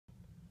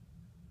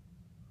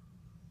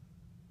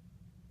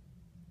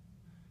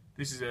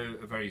This is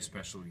a very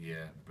special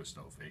year at the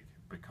Bristol Vic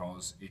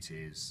because it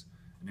is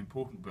an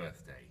important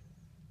birthday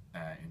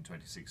in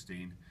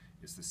 2016.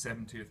 It's the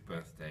 70th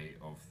birthday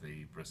of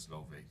the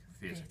Bristol Vic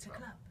Theatre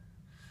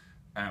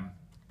Club.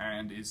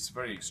 And it's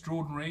very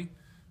extraordinary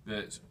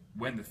that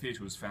when the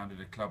theatre was founded,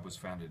 a club was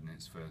founded in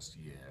its first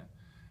year.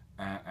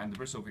 And the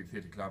Bristol Vic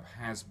Theatre Club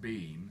has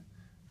been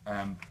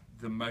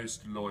the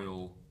most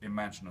loyal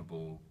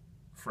imaginable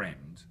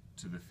friend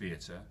to the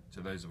theatre,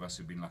 to those of us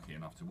who've been lucky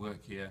enough to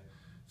work here,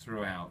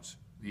 throughout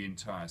the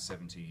entire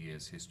 70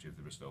 years history of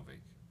the Bristol Vic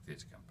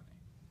Theatre Company.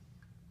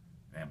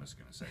 Emma's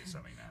going to say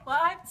something now. Well,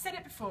 I've said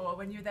it before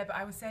when you were there, but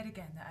I will say it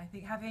again, that I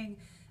think having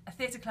a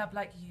theatre club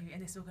like you in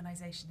this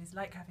organisation is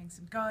like having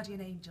some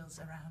guardian angels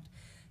around,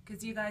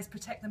 because you guys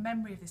protect the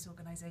memory of this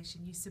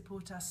organisation. You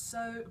support us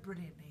so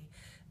brilliantly,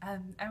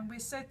 and we're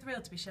so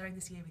thrilled to be sharing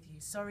this year with you.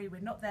 Sorry we're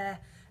not there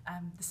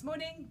this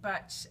morning,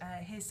 but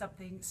here's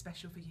something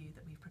special for you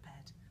that we've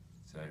prepared.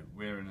 So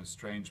we're in a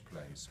strange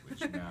place,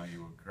 which now you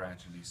will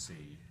gradually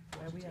see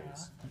what it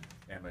is.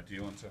 Emma, do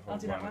you want to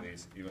hold one of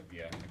these?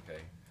 Yeah,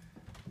 okay.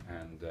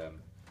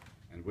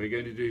 And we're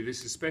going to do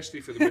this especially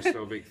for the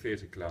Bristol Vic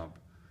Theatre Club,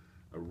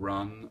 a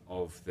run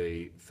of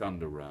the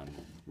Thunder Run.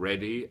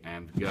 Ready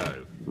and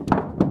go.